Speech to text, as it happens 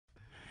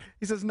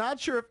He says, not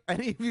sure if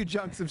any of you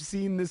junks have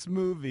seen this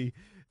movie.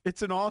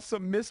 It's an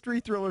awesome mystery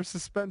thriller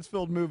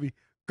suspense-filled movie.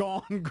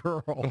 Gone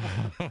Girl.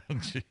 Oh,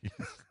 jeez.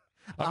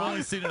 I've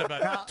only seen it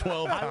about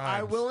 12 times.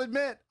 I will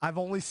admit, I've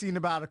only seen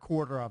about a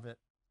quarter of it.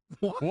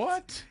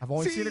 What? I've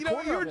only seen a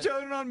quarter you're of it.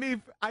 joking on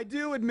me. I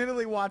do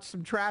admittedly watch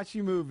some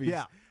trashy movies.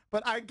 Yeah.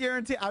 But I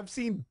guarantee I've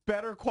seen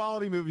better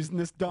quality movies than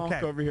this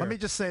donk over here. Let me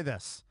just say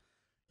this.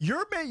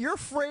 You're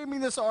framing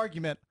this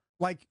argument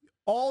like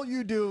all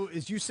you do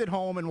is you sit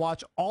home and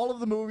watch all of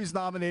the movies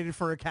nominated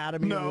for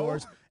Academy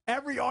Awards.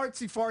 Every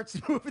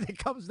artsy-fartsy movie that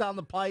comes down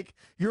the pike,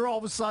 you're all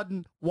of a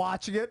sudden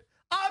watching it.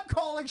 I'm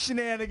calling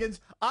shenanigans.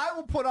 I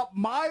will put up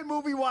my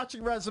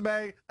movie-watching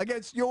resume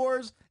against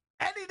yours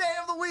any day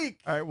of the week.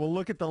 All right, we'll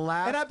look at the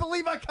last. And I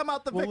believe I come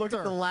out the victor. We'll look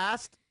at the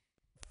last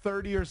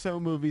 30 or so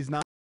movies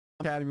not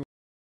Academy.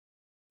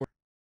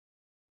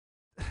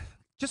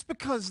 Just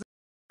because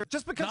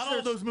not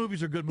all those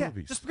movies are good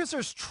movies. Just because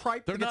there's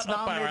tripe They're that gets not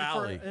up our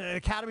nominated for alley. an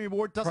Academy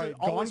Award doesn't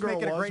always Gone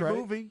make it a Girl great was,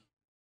 movie.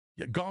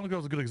 Yeah, Gone Girl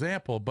is a good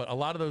example, but a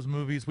lot of those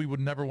movies we would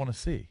never want to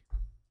see.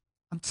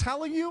 I'm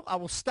telling you, I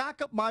will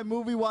stack up my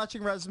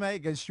movie-watching resume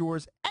against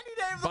yours any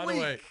day of the week. By the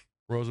way,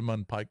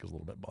 Rosamund Pike is a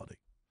little bit muddy.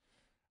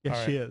 Yes,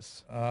 All she right.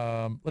 is.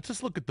 Let's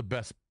just look at the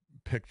Best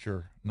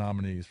Picture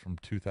nominees from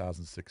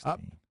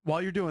 2016.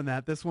 While you're doing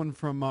that, this one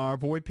from our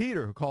boy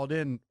Peter, who called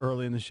in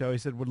early in the show. He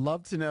said, would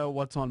love to know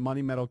what's on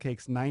Money Metal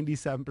Cake's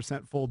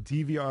 97% full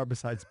DVR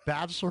besides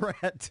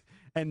Bachelorette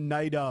and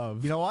Night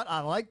Of. You know what?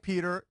 I like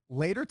Peter.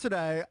 Later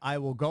today, I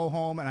will go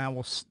home and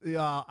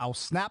I'll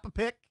snap a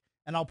pic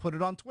and I'll put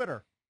it on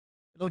Twitter.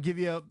 It'll give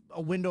you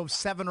a window of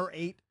 7 or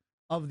 8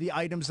 of the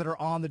items that are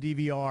on the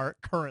DVR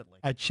currently.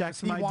 I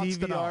checked my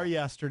DVR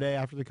yesterday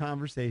after the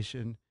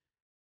conversation.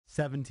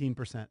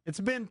 17%.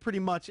 It's been pretty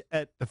much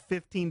at the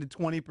 15 to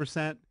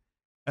 20%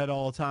 at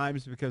all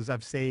times because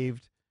I've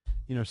saved,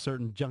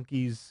 certain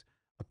junkies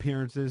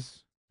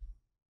appearances.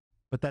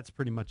 But that's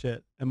pretty much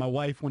it. And my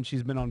wife, when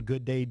she's been on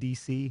Good Day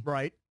DC,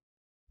 right?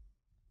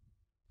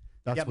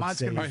 That's yeah,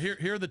 what's mine's All right,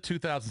 here are the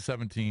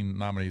 2017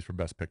 nominees for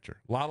Best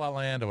Picture. La La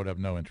Land, I would have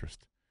no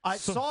interest. I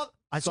saw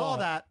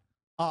that.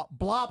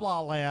 Blah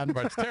Blah Land.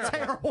 Right, it's terrible.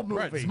 Terrible movie.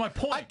 Right, that's my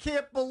point. I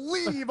can't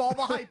believe all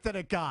the hype that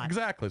it got.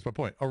 Exactly, that's my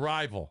point.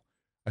 Arrival.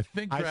 I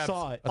think I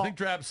saw it. I think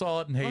Drab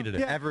saw it and hated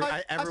it. Yeah,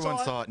 Everyone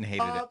saw it and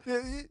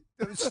hated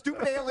it.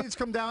 Stupid aliens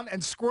come down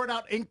and squirt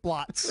out ink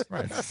blots.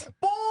 Right.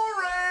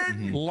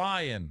 Boring.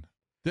 Lion.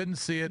 Didn't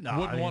see it.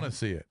 Wouldn't want to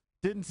see it.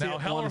 Didn't see now,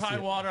 it. Hell or High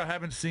Water, I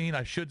haven't seen.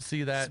 I should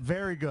see that. It's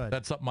very good.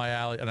 That's up my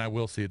alley, and I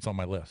will see it's on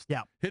my list.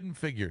 Yeah. Hidden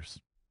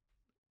Figures.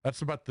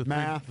 That's about the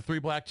three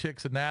black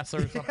chicks at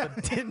NASA or something.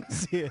 Didn't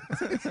see it.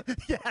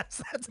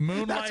 Yes,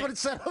 Moonlight. that's what it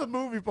said on the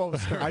movie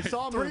poster. I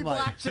saw 3 Moonlight.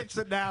 black chicks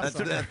at NASA.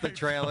 That's the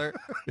trailer.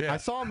 Yeah. I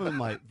saw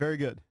Moonlight. Very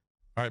good.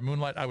 All right,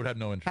 Moonlight, I would have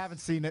no interest. Haven't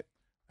seen it.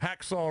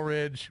 Hacksaw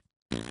Ridge.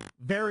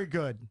 Very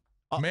good.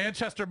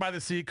 Manchester by the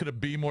Sea could have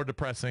been more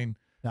depressing.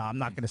 No, I'm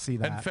not going to see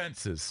that. And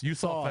Fences. You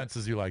saw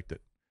Fences. You liked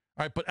it.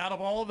 All right, but out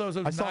of all of those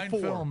I saw 9 4.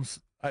 films,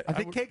 I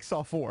think Cake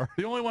saw 4.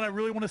 the only one I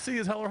really want to see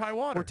is Hell or High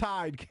Water. We're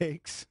tied,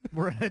 Cakes.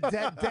 We're in a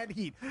dead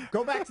heat.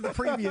 Go back to the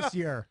previous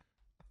year.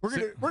 We're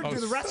gonna do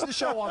the rest of the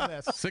show on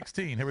this.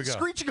 16. Here we go.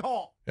 Screeching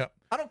halt. Yep.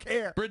 I don't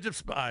care. Bridge of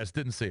Spies.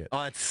 Didn't see it.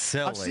 Oh, it's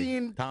silly. I've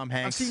seen Tom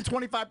Hanks. I've seen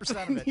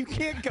 25% of it. You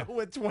can't go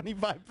with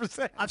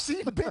 25%. I've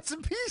seen bits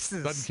and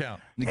pieces. Doesn't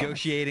count.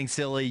 Negotiating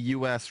silly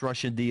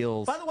U.S.-Russia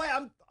deals. By the way,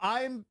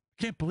 I'm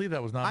Can't believe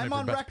that was nominated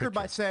on for Best record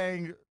by Picture.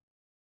 saying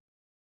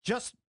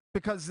just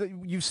because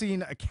you've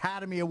seen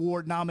Academy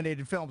Award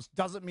nominated films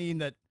doesn't mean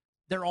that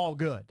they're all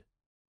good.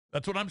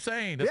 That's what I'm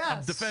saying. Yes.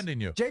 I'm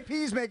defending you.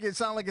 JP's making it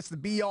sound like it's the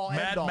be-all,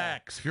 Mad end-all.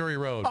 Max, Fury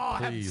Road. Oh, I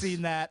haven't please.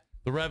 seen that.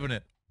 The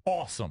Revenant.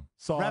 Awesome.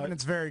 Saw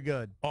Revenant's very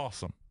good.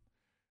 Awesome.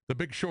 The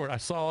Big Short. I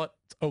saw it.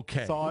 It's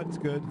okay. it. Saw it. It's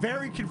good.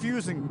 Very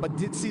confusing, but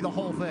did see the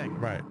whole thing.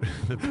 Right.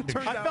 The Big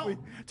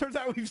Turns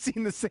out we've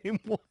seen the same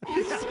one.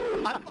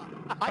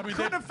 I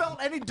couldn't have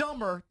felt any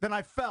dumber than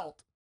I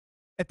felt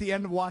at the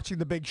end of watching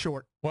The Big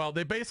Short. Well,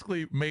 they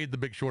basically made The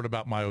Big Short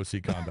about my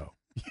OC condo.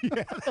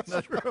 Yeah,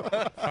 that's true.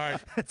 All right.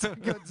 It's a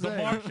good The thing.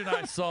 Martian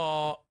I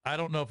saw, I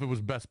don't know if it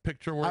was Best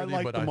Picture worthy, I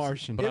like but The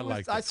Martian. But I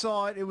liked it. I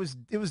saw it. It was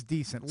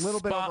decent. A little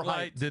bit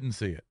Spotlight, overhyped. didn't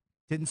see it.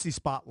 Didn't see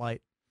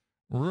Spotlight.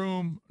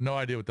 Room, no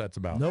idea what that's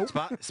about. Nope.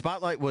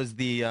 Spotlight was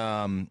the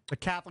The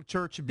Catholic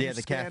Church abuse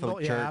the scandal.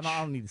 Catholic Yeah, Church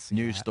I don't need to see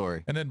news that.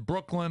 story. And then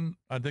Brooklyn,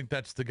 I think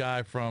that's the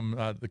guy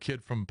from, the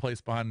kid from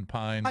Place Behind the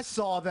Pines. I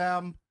saw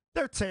them.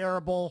 They're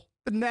terrible.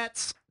 The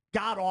Nets,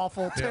 god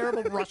awful,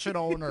 terrible Russian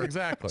owner.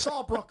 Exactly.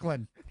 Saw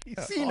Brooklyn. You've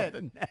seen it.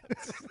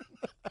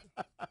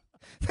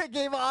 They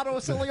gave Otto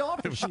a silly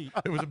offer sheet.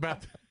 It was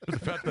about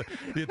the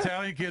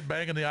Italian kid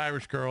banging the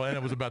Irish girl, and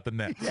it was about the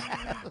Nets.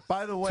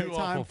 By the way, Two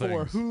time awful for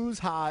things. Who's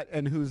Hot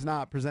and Who's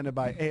Not, presented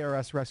by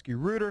ARS Rescue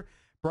Rooter.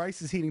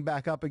 Bryce is heating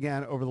back up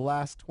again over the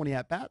last 20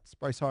 at-bats.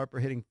 Bryce Harper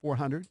hitting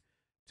 400,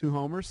 2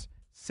 homers,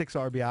 6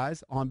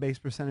 RBIs, on-base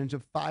percentage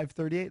of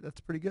 .538.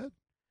 That's pretty good.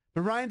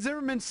 But Ryan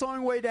Zimmerman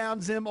sawing way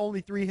down. Zim only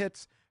 3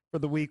 hits for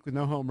the week with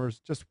no homers,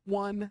 just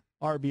 1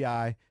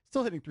 RBI.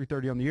 Still hitting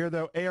 .330 on the year,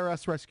 though.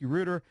 ARS Rescue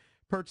Rooter,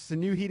 Purchase a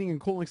new heating and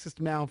cooling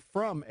system now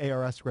from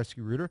ARS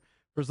Rescue Rooter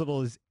for as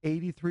little as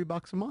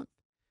 $83 a month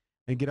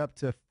and get up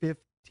to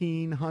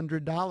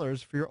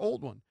 $1,500 for your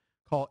old one.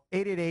 Call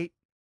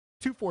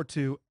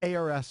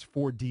 888-242-ARS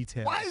for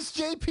details. Why is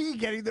JP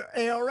getting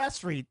the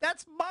ARS read?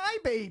 That's my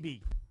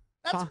baby.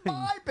 That's Fine.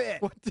 my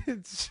bit. What,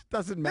 it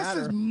doesn't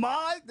matter.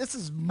 This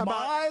is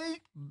my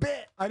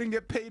bit. I didn't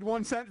get paid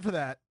 1 cent for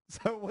that.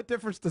 So what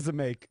difference does it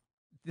make?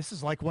 This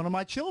is like one of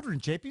my children.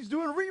 JP's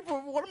doing a read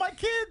for one of my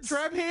kids.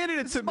 Drab handed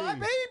it to me. My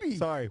baby.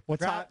 Sorry.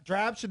 What's hot?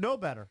 Drab should know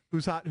better.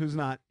 Who's hot? Who's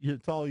not?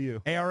 It's all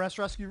you. ARS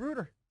Rescue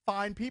Rooter.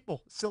 Fine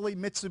people. Silly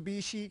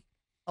Mitsubishi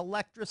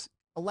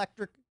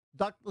electric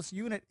ductless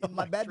unit in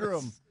my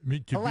bedroom.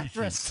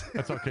 Mitsubishi.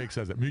 That's how Cake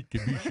says it.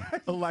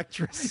 Mitsubishi.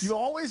 Electress. You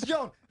always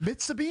joke.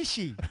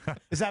 Mitsubishi.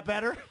 Is that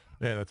better?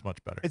 Yeah, that's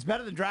much better. It's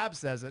better than Drab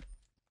says it.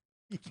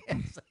 You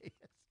can't say it.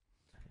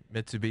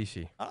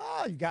 Mitsubishi.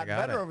 Oh, you got got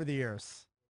better it. over the years.